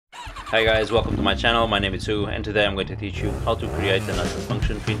Hi guys, welcome to my channel. My name is Sue, and today I'm going to teach you how to create an Azure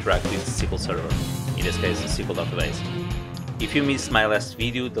function to interact with SQL Server, in this case the SQL Database. If you missed my last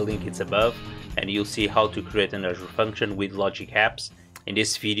video, the link is above, and you'll see how to create an Azure function with logic apps. In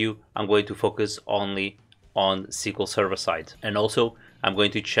this video, I'm going to focus only on SQL Server side, and also I'm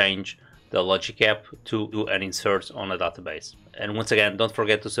going to change the logic app to do an insert on a database. And once again, don't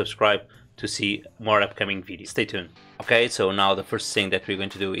forget to subscribe to see more upcoming videos. Stay tuned. Okay, so now the first thing that we're going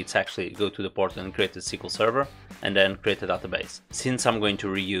to do is actually go to the portal and create a SQL Server and then create a database. Since I'm going to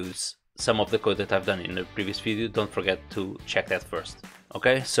reuse some of the code that I've done in the previous video, don't forget to check that first.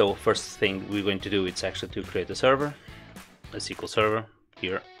 Okay, so first thing we're going to do is actually to create a server, a SQL Server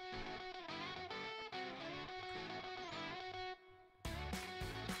here.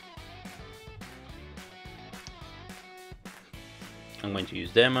 I'm going to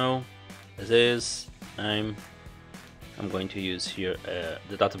use demo as is. I'm going to use here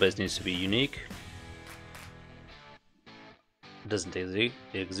the database needs to be unique. Doesn't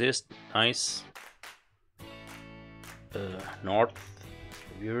exist. Nice. North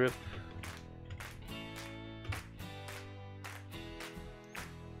of Europe.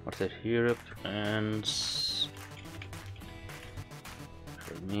 North of Europe and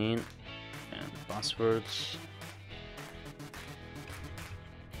admin and passwords.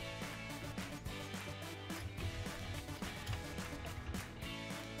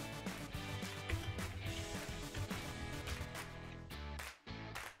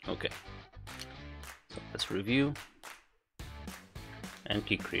 Okay, so let's review and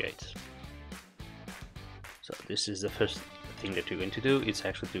click create. So this is the first thing that you're going to do. It's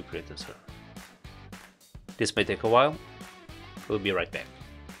actually to create a server. This may take a while. We'll be right back.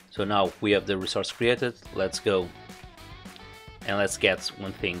 So now we have the resource created. Let's go and let's get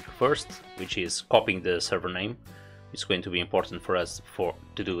one thing first, which is copying the server name. It's going to be important for us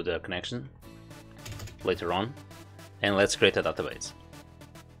to do the connection later on. And let's create a database.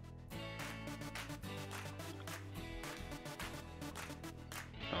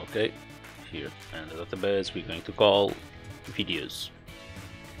 Okay, here and the database we're going to call videos.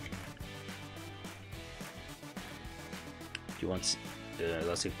 Do you want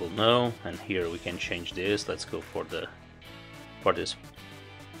less equal no? And here we can change this. Let's go for this.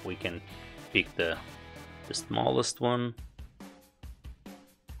 We can pick the smallest one,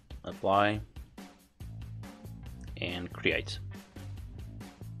 apply, and create.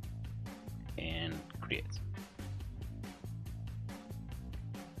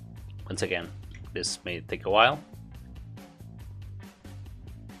 Once again, this may take a while.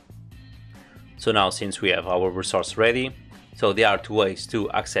 So now, since we have our resource ready, so there are two ways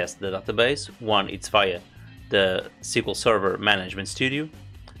to access the database. One, it's via the SQL Server Management Studio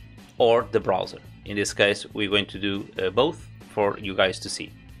or the browser. In this case, we're going to do both for you guys to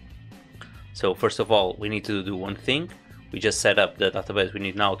see. So first of all, we need to do one thing. We just set up the database. We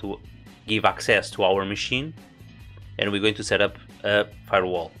need now to give access to our machine, and we're going to set up a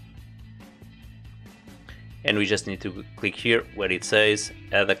firewall. And we just need to click here where it says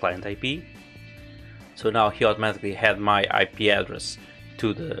add a client IP. So now he automatically had my IP address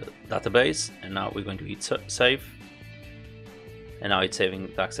to the database, and now we're going to hit save. And now it's saving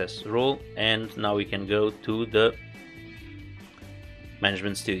the access rule, and now we can go to the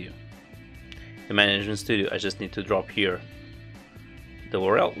Management Studio. The Management Studio, I just need to drop here the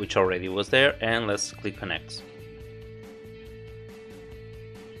URL, which already was there, and let's click connect.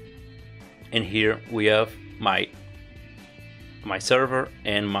 And here we have my server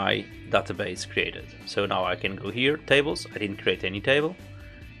and my database created. So now I can go here, tables. I didn't create any table.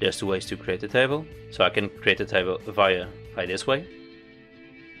 There's two ways to create a table. So I can create a table via this way,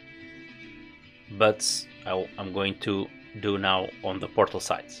 but I'm going to do now on the portal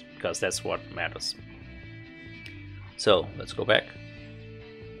side because that's what matters. So let's go back.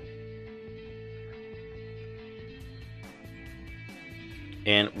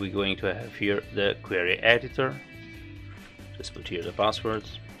 And we're going to have here the query editor. Just put here the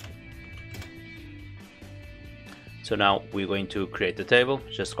passwords. So now we're going to create the table.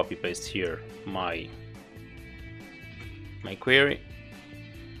 Just copy paste here my query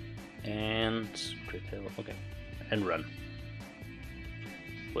and create table. Okay, and run.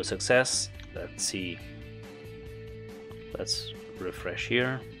 For success. Let's see. Let's refresh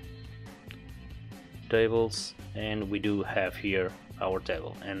here. Tables, and we do have here our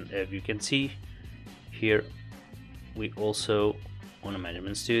table, and as you can see here, we also on the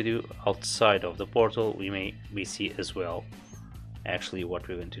Management Studio outside of the portal we see as well actually what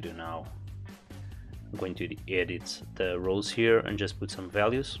we're going to do now. I'm going to edit the rows here and just put some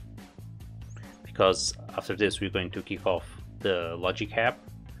values, because after this we're going to kick off the logic app,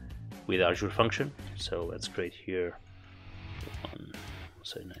 with Azure Function. So let's create here one,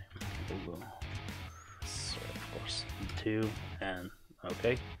 say name, Google, so of course 2, and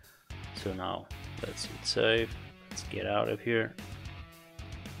okay. So now let's hit save. Let's get out of here.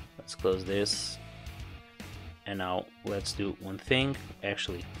 Let's close this. And now let's do one thing.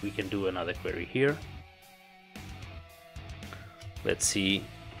 Actually, we can do another query here. Let's see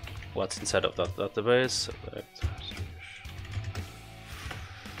what's inside of that database. Select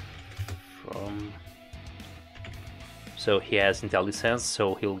from. So he has IntelliSense,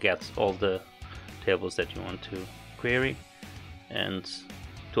 so he'll get all the tables that you want to query and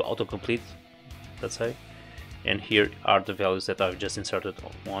to autocomplete, let's say. And here are the values that I've just inserted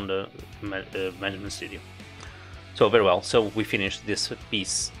on the Management Studio. So very well, so we finished this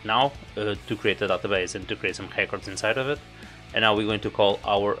piece now to create a database and to create some records inside of it. And now we're going to call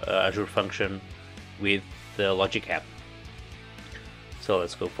our Azure function with the logic app. So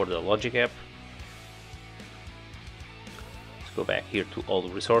let's go for the logic app. Let's go back here to all the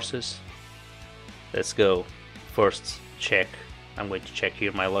resources. Let's go first check. I'm going to check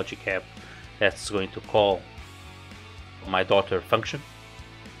here my logic app. That's going to call my daughter function.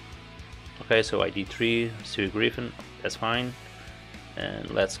 Okay, so ID 3, Stewie Griffin, that's fine.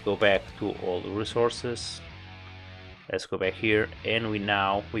 And let's go back to all the resources. Let's go back here, and we're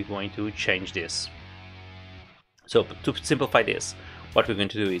going to change this. So to simplify this, what we're going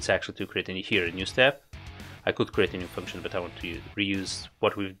to do is actually to create a new step. I could create a new function, but I want to reuse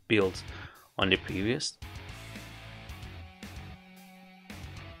what we've built on the previous.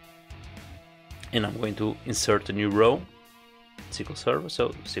 And I'm going to insert a new row, SQL Server. So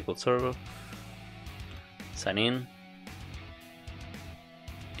SQL Server, sign in,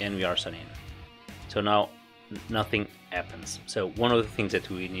 and we are signed in. So now nothing happens. So one of the things that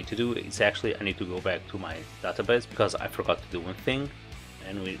we need to do is actually I need to go back to my database because I forgot to do one thing,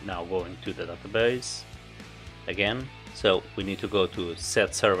 and we're now going to the database again. So we need to go to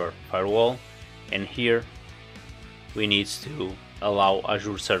set server firewall, and here we need to allow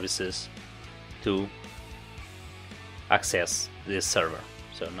Azure services to access this server.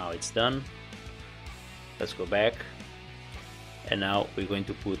 So now it's done. Let's go back, and now we're going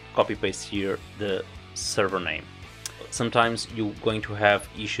to copy paste here the server name. Sometimes you're going to have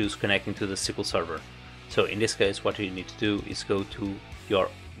issues connecting to the SQL Server. So in this case, what you need to do is go to your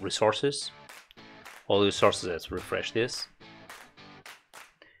resources, all the resources. Let's refresh this,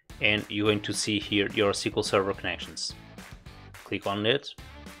 and you're going to see here your SQL Server connections. Click on it.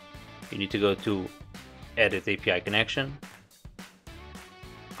 You need to go to Edit API Connection,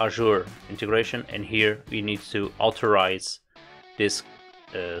 Azure Integration, and here we need to authorize this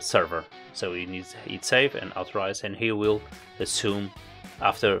server. So you need to hit save and authorize, and he will assume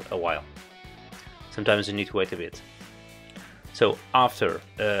after a while. Sometimes you need to wait a bit. So after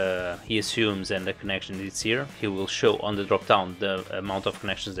he assumes and the connection is here, he will show on the drop down the amount of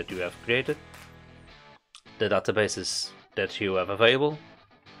connections that you have created, the databases that you have available.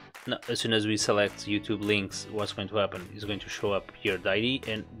 Now, as soon as we select YoutubeLinks, what's going to happen is going to show up here the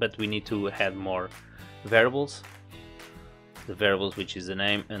ID, but we need to add more variables. The variables, which is the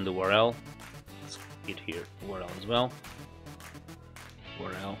name and the URL. Let's get here URL as well.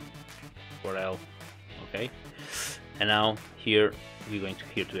 URL, okay. And now here we're going to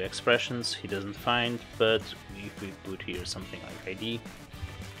here to expressions. He doesn't find, but if we put here something like ID.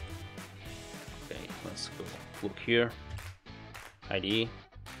 Okay, let's go look here. ID.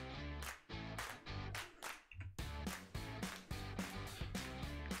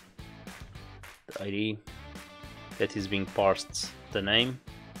 The ID that is being parsed the name,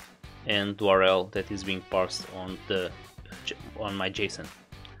 and URL that is being parsed on my JSON.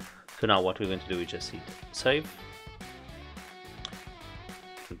 So now what we're going to do is just hit save.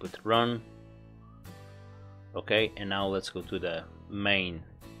 We put run. Okay, and now let's go to the main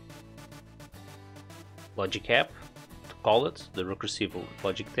logic app to call it, the recursive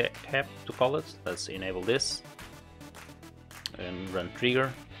logic app to call it. Let's enable this and run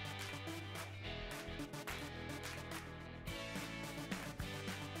trigger.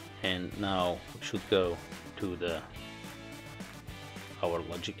 And now we should go to our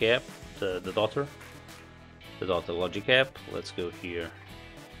logic app, the daughter logic app. Let's go here.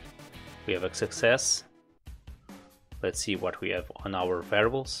 We have a success. Let's see what we have on our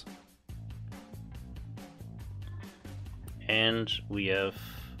variables. And we have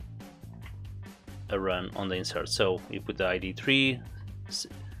a run on the insert. So we put the ID 3,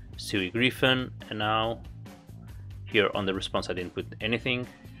 Stewie Griffin, and now here on the response I didn't put anything.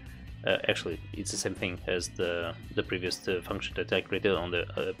 Actually, it's the same thing as the previous function that I created on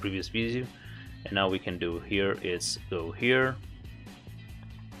the previous video. And now we can do here is go here,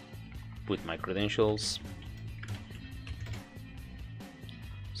 put my credentials.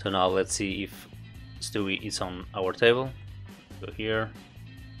 So now let's see if Stewie is on our table. Go here,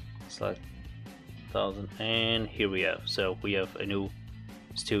 select 1000, and here we have. So we have a new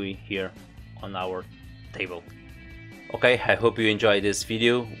Stewie here on our table. Okay, I hope you enjoyed this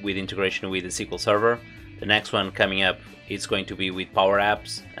video with integration with the SQL Server. The next one coming up is going to be with Power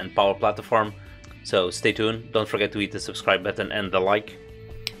Apps and Power Platform. So stay tuned. Don't forget to hit the subscribe button and the like.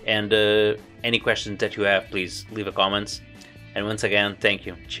 And any questions that you have, please leave a comment. And once again, thank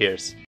you. Cheers.